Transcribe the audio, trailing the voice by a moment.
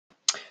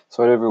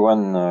So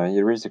everyone,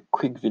 here is a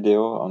quick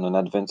video on an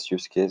advanced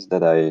use case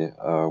that I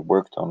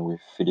worked on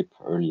with Philip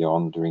early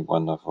on during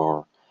one of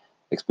our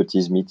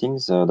expertise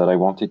meetings that I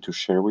wanted to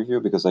share with you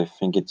because I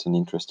think it's an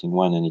interesting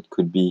one and it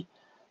could be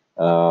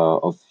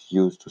of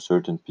use to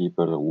certain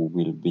people who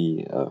will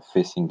be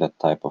facing that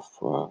type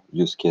of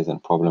use case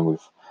and problem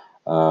with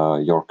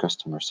your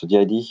customers. So the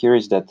idea here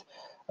is that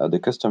the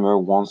customer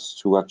wants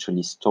to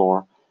actually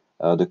store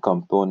the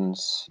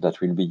components that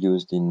will be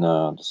used in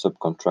the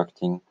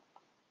subcontracting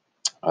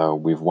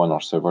with one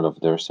or several of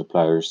their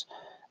suppliers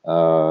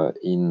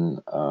in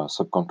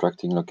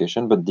subcontracting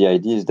location. But the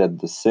idea is that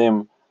the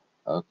same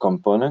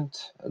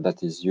component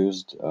that is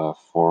used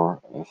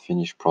for a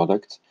finished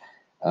product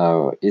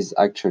is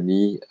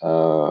actually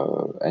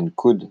and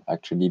could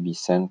actually be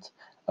sent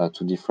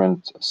to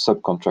different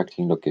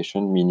subcontracting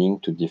location, meaning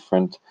to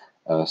different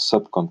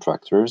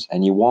subcontractors,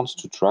 and he wants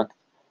to track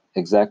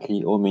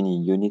exactly how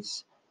many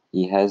units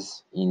he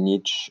has in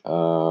each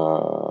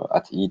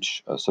at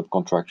each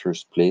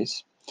subcontractor's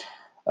place.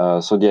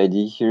 So the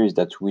idea here is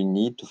that we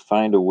need to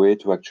find a way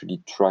to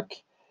actually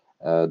track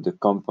the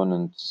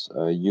components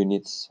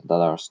units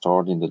that are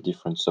stored in the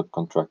different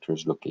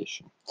subcontractors'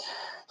 location.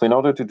 So in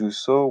order to do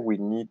so, we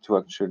need to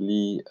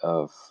actually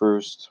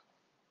first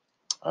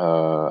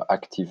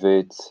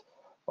activate,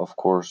 of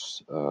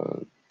course,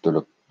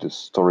 the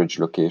storage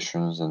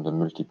locations and the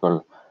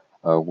multiple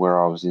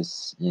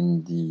warehouses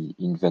in the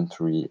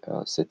inventory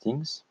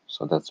settings.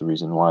 So that's the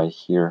reason why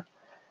here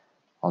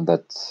on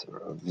that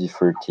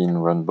V13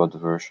 runbot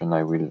version,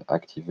 I will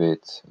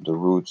activate the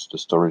routes, the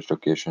storage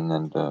location,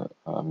 and the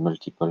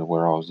multiple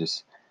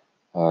warehouses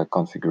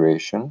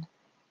configuration.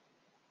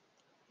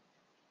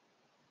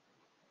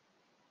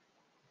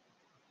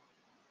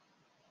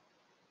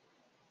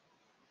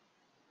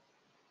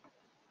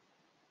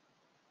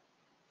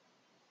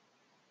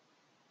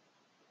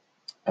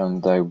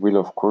 And I will,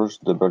 of course,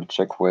 double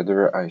check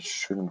whether I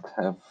shouldn't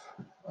have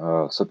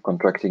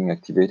subcontracting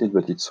activated,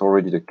 but it's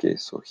already the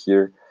case. So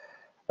here,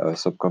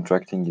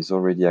 subcontracting is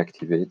already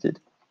activated.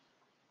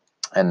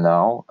 And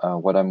now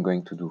what I'm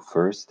going to do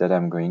first, that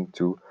I'm going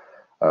to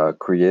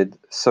create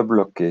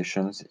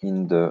sublocations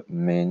in the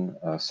main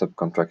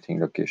subcontracting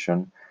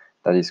location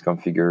that is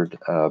configured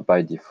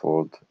by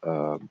default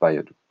by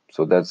Odoo.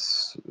 So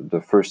that's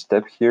the first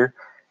step here.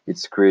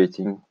 It's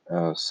creating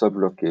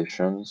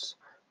sublocations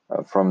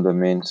from the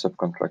main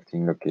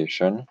subcontracting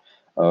location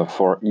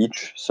for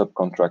each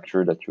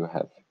subcontractor that you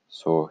have.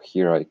 So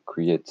here I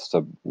create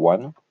sub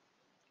 1,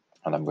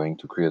 and I'm going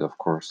to create, of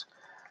course,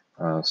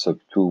 sub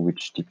 2,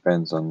 which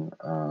depends on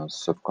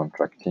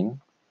subcontracting.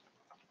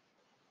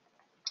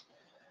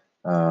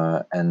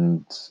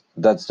 And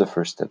that's the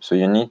first step. So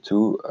you need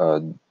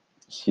to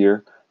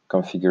here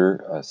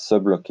configure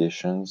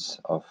sublocations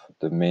of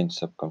the main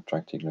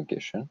subcontracting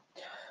location.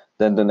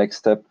 Then the next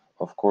step,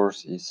 of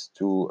course, is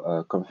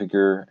to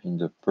configure in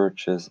the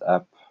purchase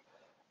app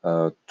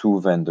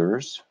two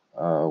vendors,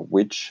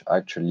 which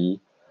actually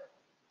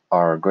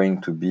are going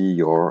to be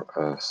your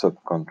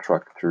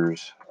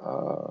subcontractors,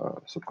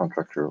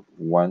 subcontractor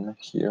 1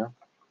 here.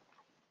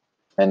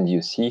 And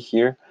you see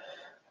here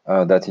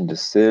that in the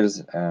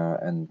sales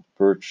and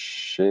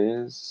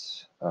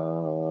purchase,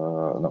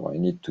 no, I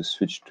need to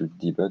switch to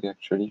debug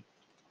actually.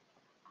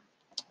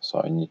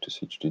 So I need to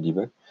switch to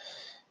debug.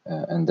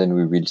 And then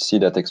we will see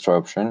that extra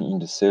option in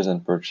the sales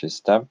and purchase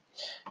tab.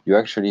 You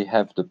actually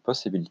have the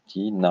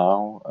possibility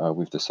now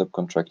with the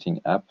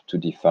subcontracting app to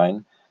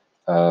define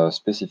a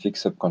specific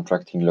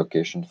subcontracting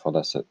location for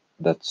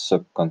that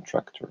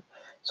subcontractor.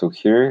 So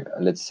here,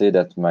 let's say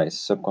that my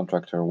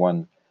subcontractor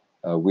 1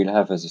 will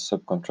have as a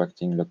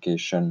subcontracting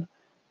location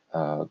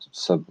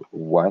sub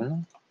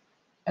 1,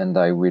 and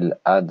I will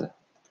add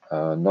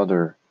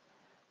another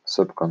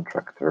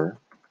subcontractor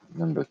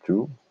number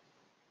 2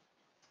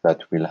 that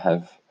will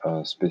have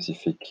a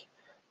specific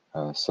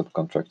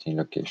subcontracting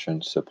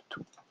location sub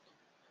 2.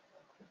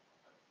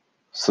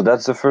 So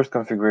that's the first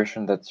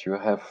configuration that you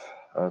have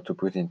to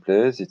put in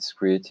place. It's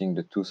creating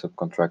the two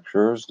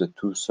subcontractors, the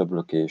two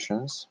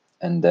sublocations,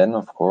 and then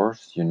of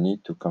course you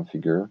need to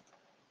configure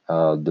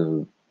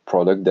the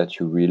product that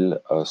you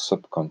will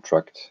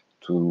subcontract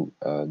to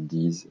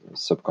these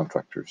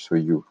subcontractors. So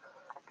you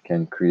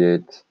can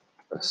create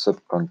a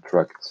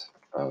subcontract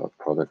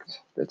product,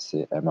 let's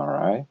say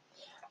MRI,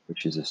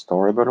 which is a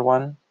storable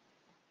one.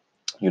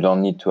 You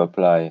don't need to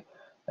apply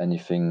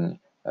anything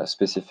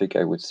specific,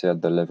 I would say,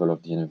 at the level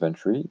of the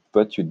inventory,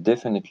 but you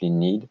definitely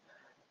need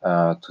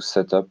to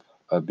set up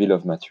a bill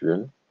of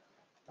material.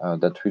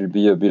 That will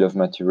be a bill of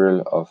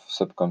material of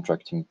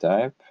subcontracting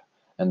type,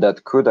 and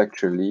that could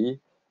actually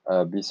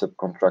be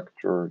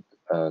subcontractor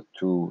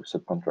to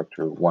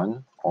subcontractor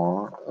 1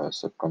 or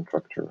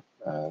subcontractor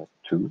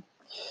 2.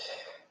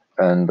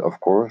 And of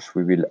course,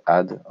 we will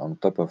add on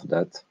top of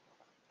that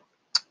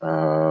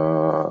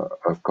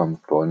a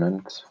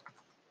component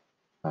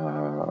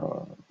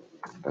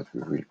that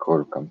we will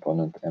call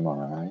component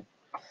MRI.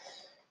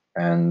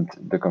 And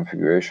the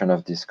configuration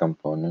of this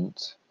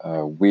component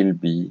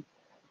will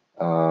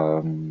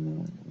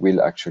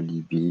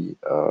actually be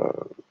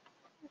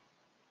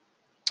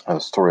a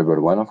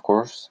storable one, of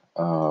course.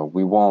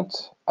 We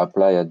won't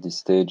apply at this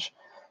stage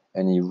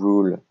any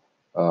rule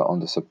on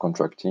the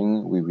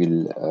subcontracting. We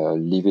will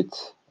leave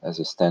it as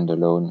a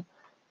standalone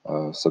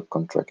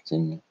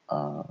subcontracting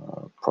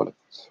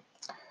product.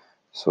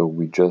 So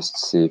we just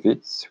save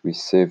it. We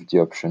save the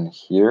option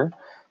here.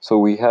 So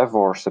we have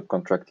our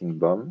subcontracting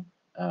BOM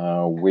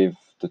with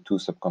the two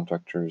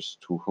subcontractors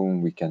to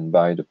whom we can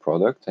buy the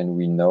product, and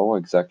we know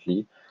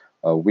exactly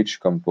which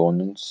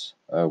components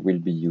will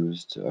be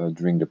used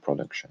during the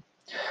production.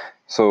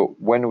 So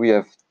when we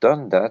have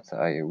done that,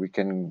 we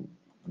can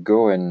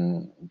go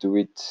and do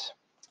it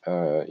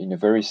in a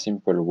very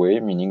simple way,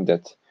 meaning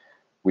that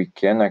we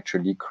can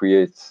actually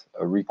create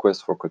a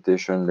request for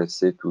quotation, let's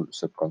say to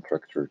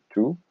subcontractor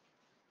 2,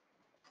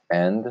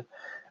 and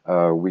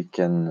we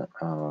can,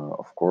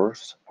 of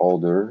course,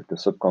 order the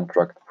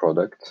subcontract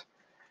product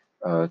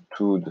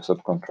to the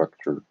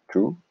subcontractor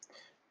 2.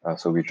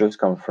 So we just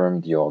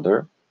confirm the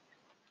order,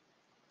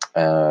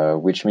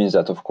 which means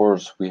that, of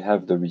course, we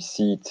have the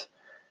receipt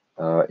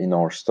in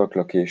our stock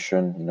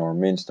location, in our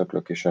main stock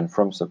location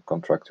from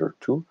subcontractor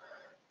 2.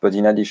 But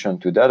in addition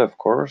to that, of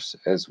course,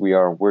 as we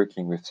are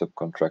working with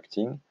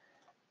subcontracting,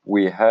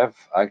 we have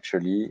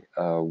actually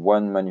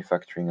one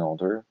manufacturing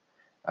order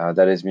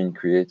that has been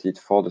created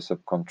for the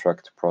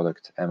subcontract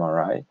product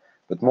MRI.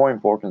 But more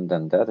important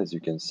than that, as you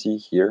can see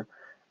here,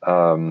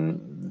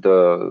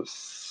 the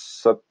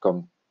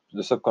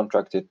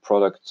subcontracted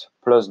product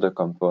plus the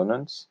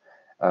components,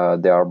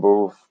 they are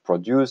both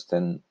produced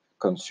and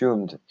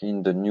consumed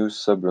in the new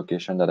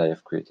sublocation that I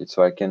have created.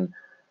 So I can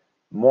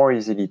more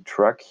easily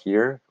track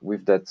here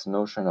with that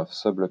notion of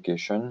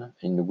sublocation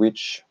in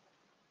which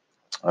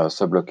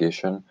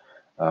sublocation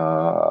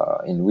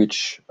in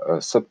which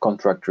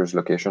subcontractor's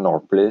location or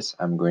place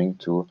I'm going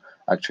to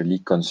actually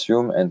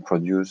consume and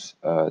produce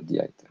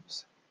the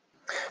items.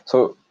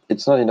 So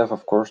it's not enough,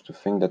 of course, to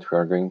think that we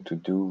are going to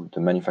do the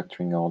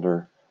manufacturing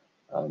order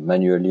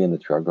manually and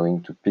that we are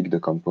going to pick the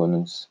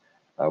components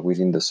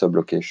within the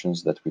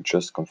sublocations that we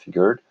just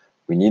configured.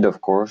 We need,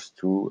 of course,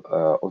 to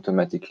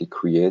automatically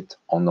create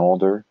on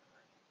order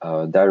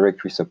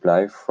direct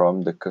resupply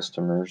from the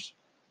customer's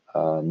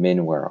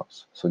main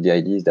warehouse. So the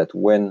idea is that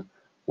when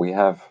we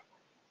have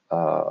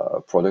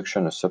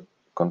production, a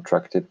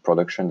subcontracted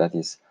production that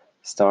is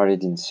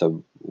started in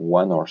sub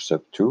 1 or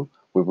sub 2,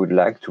 we would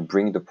like to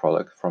bring the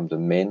product from the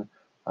main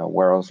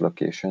warehouse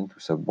location to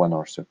sub 1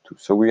 or sub 2.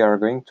 So we are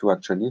going to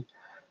actually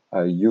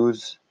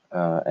use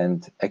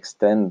and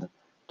extend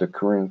the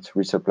current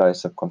resupply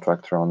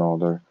subcontractor on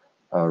order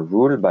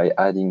rule by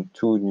adding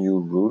two new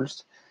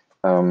rules.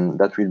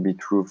 That will be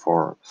true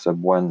for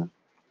sub 1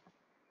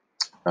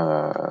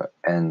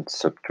 and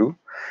sub 2.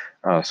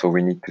 So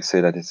we need to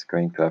say that it's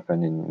going to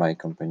happen in my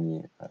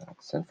company,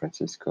 San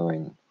Francisco,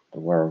 in the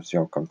warehouse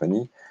your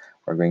company.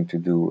 We're going to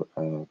do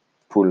a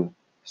pull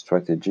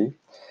strategy.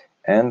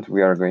 And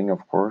we are going,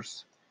 of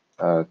course,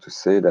 to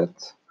say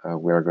that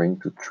we are going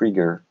to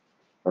trigger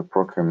a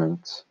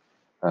procurement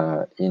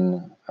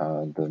in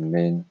the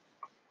main,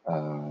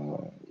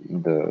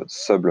 in the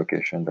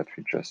sublocation that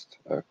we just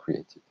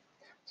created.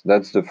 So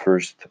that's the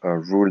first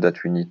rule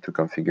that we need to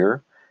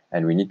configure.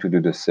 And we need to do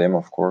the same,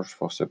 of course,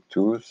 for sub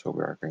 2. So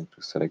we are going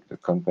to select the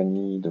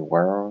company, the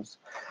warehouse.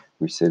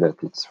 We say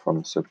that it's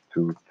from sub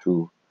 2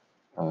 to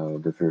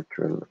the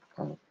virtual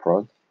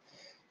prod.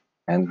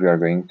 And we are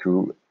going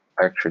to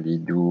actually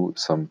do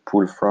some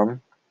pull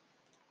from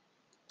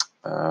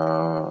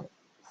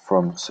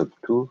sub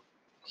 2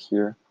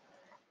 here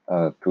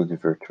to the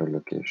virtual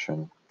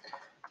location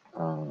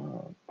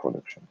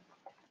production.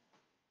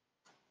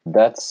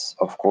 That's,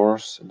 of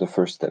course, the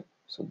first step.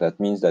 So that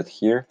means that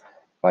here,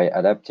 by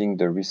adapting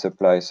the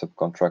resupply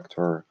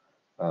subcontractor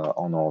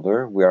on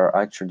order, we are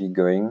actually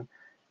going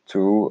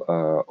to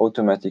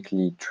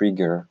automatically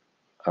trigger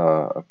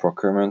a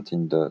procurement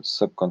in the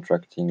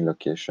subcontracting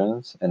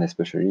locations, and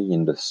especially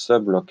in the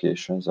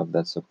sub-locations of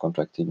that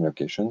subcontracting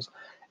locations,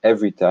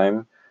 every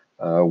time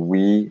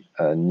we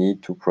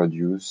need to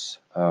produce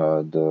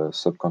the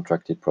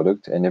subcontracted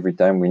product, and every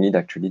time we need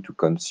actually to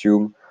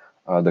consume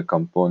the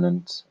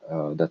component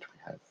that we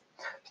have.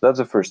 So that's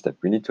the first step.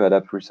 We need to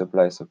adapt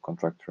resupply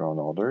subcontractor on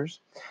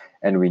orders,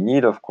 and we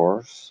need, of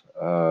course,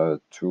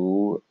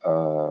 to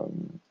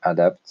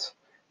adapt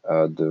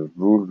the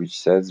rule which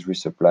says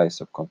resupply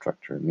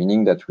subcontractor,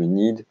 meaning that we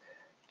need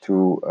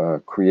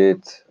to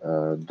create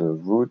the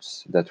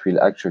routes that will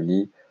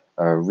actually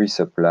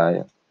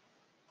resupply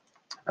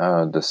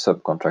the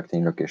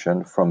subcontracting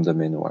location from the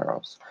main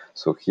warehouse.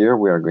 So here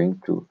we are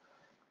going to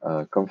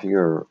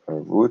configure a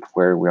route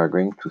where we are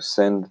going to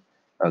send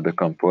the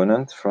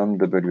component from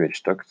WH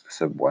stock to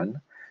sub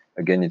 1.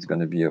 Again, it's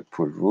going to be a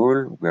pull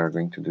rule. We are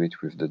going to do it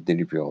with the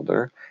delivery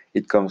order.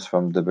 It comes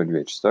from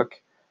WH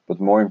stock, but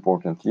more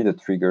importantly, the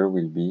trigger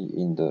will be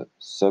in the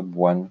sub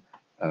 1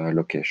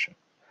 location.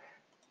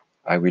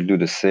 I will do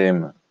the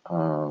same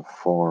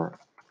for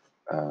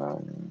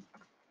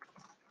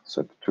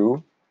sub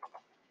 2.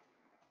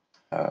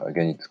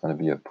 Again, it's going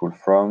to be a pull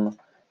from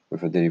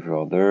with a delivery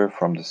order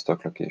from the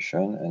stock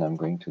location, and I'm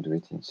going to do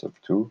it in sub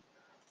 2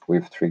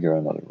 with trigger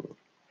another rule.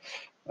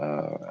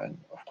 and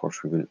of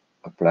course we will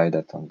apply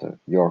that on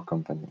your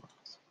company.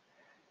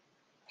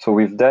 So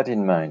with that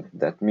in mind,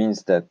 that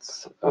means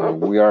that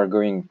we are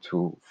going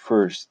to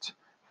first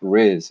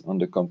raise on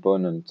the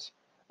component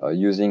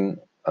using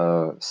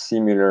a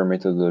similar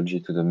methodology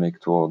to the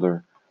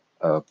make-to-order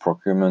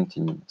procurement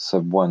in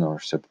sub 1 or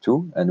sub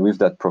 2. And with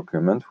that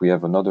procurement, we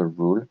have another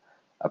rule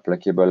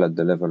applicable at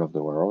the level of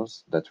the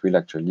warehouse that will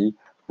actually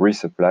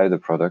resupply the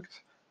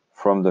product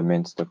from the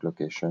main stock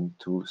location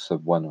to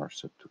sub 1 or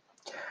sub 2.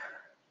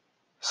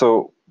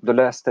 So the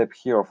last step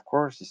here, of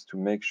course, is to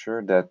make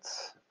sure that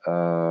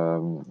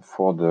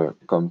for the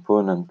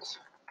component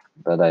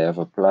that I have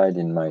applied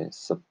in my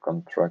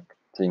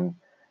subcontracting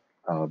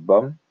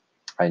BOM,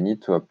 I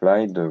need to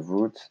apply the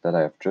route that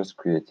I have just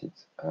created,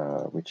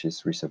 which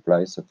is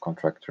resupply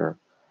subcontractor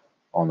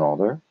on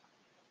order.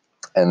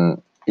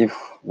 And if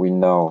we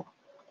now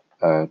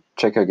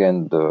check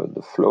again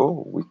the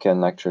flow, we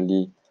can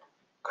actually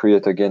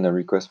create again a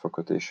request for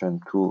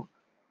quotation to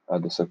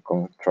the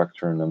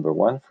subcontractor number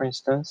 1, for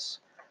instance.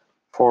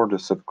 For the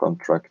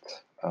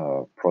subcontract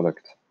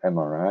product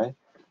MRI,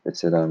 let's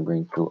say that I'm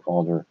going to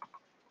order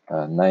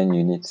 9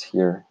 units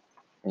here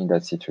in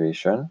that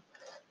situation.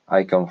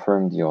 I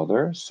confirm the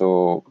order.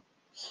 So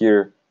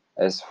here,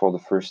 as for the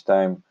first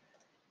time,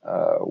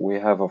 we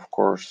have, of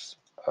course,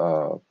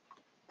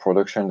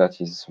 production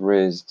that is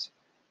raised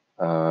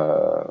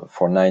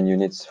for 9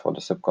 units for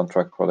the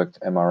subcontract product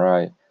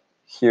MRI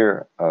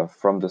here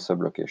from the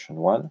sublocation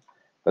 1.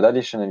 But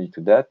additionally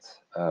to that,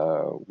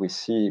 we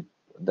see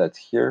that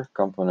here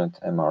component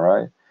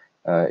MRI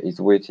is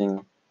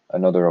waiting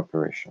another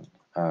operation.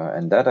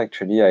 And that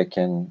actually I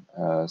can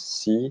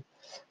see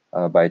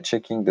by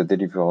checking the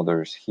delivery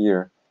orders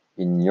here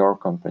in your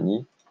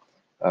company,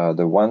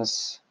 the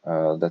ones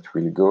that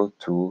will go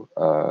to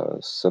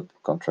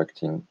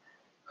subcontracting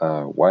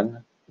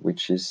 1,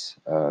 which is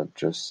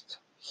just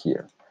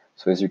here.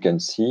 So as you can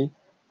see,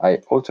 I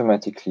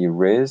automatically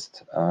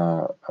raised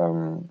a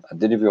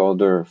delivery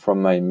order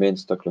from my main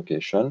stock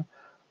location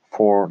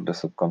for the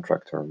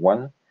subcontractor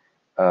 1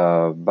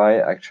 by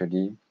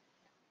actually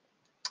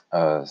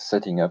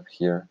setting up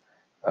here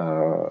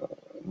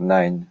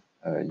 9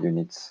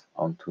 units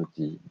onto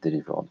the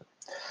delivery order.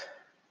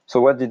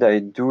 So what did I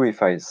do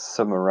if I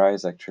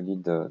summarize actually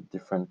the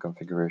different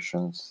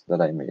configurations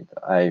that I made?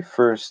 I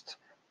first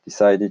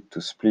decided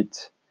to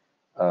split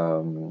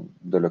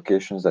the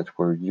locations that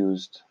were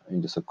used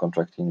in the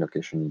subcontracting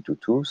location into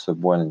 2,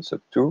 sub 1 and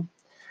sub 2.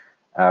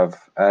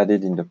 I've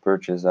added in the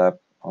purchase app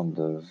on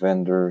the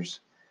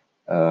vendors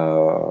 2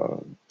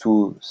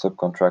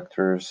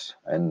 subcontractors,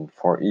 and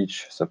for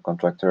each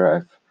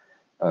subcontractor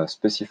I've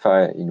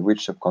specified in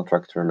which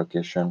subcontractor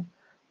location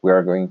we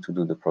are going to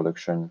do the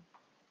production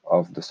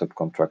of the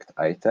subcontract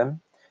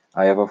item.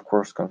 I have, of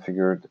course,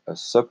 configured a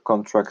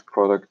subcontract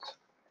product,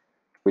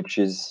 which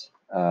is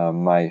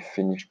my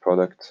finished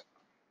product,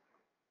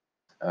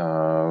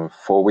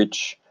 for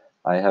which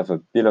I have a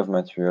bill of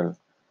material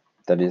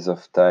that is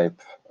of type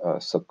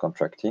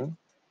subcontracting,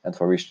 and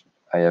for which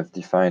I have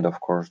defined, of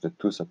course, the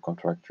 2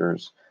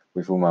 subcontractors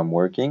with whom I'm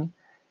working.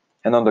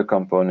 And on the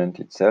component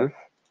itself,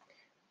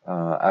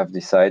 I've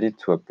decided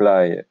to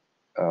apply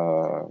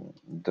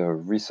the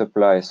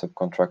resupply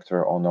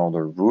subcontractor on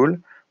order rule,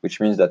 which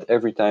means that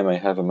every time I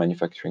have a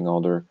manufacturing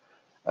order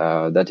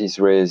that is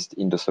raised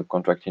in the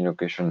subcontracting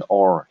location,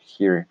 or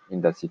here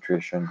in that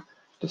situation,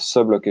 the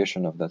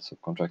sublocation of that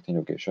subcontracting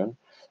location,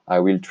 I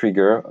will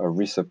trigger a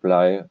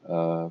resupply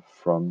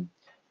from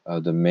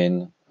the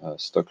main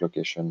stock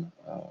location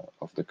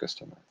of the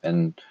customer.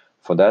 And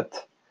for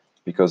that,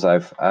 because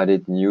I've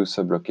added new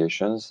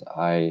sublocations,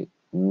 I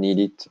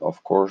needed,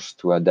 of course,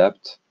 to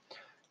adapt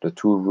the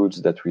 2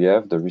 routes that we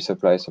have, the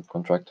resupply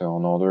subcontractor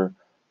on order,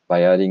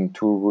 by adding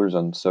 2 rules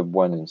on sub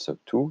 1 and sub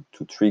 2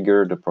 to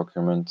trigger the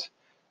procurement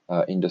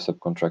in the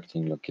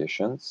subcontracting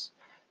locations.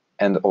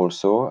 And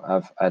also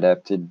I've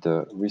adapted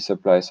the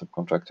resupply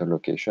subcontractor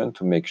location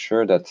to make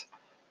sure that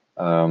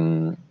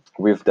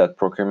with that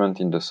procurement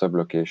in the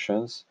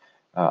sublocations,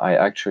 I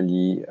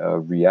actually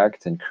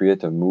react and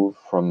create a move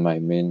from my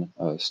main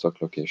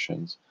stock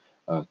locations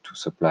to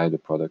supply the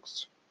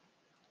products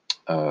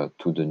to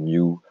the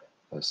new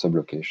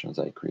sublocations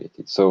I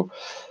created. So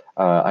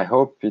I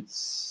hope it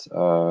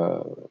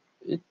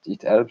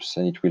helps,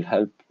 and it will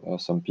help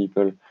some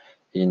people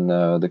in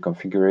the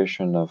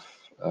configuration of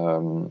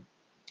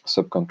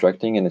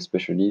subcontracting, and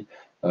especially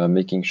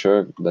making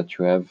sure that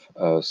you have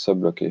a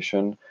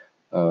sublocation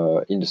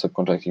in the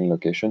subcontracting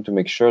location to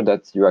make sure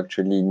that you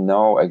actually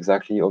know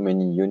exactly how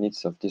many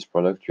units of this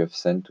product you have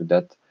sent to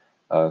that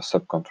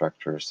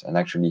subcontractors. And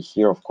actually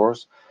here, of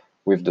course,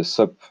 with the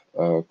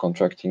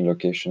subcontracting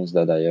locations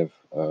that I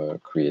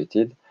have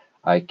created,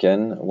 I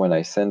can, when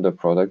I send the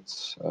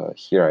products,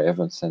 here I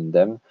haven't sent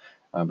them,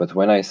 but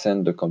when I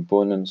send the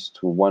components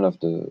to one of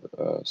the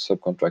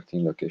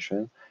subcontracting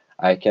location,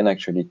 I can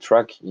actually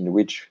track in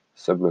which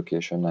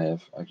sublocation I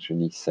have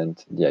actually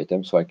sent the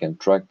item, so I can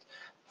track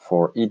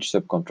for each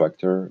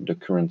subcontractor the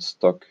current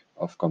stock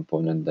of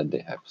component that they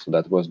have. So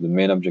that was the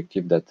main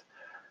objective that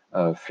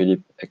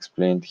Philippe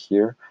explained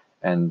here,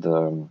 And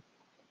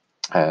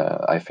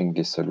I think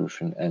this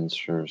solution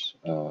answers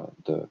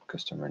the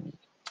customer need.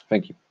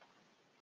 Thank you.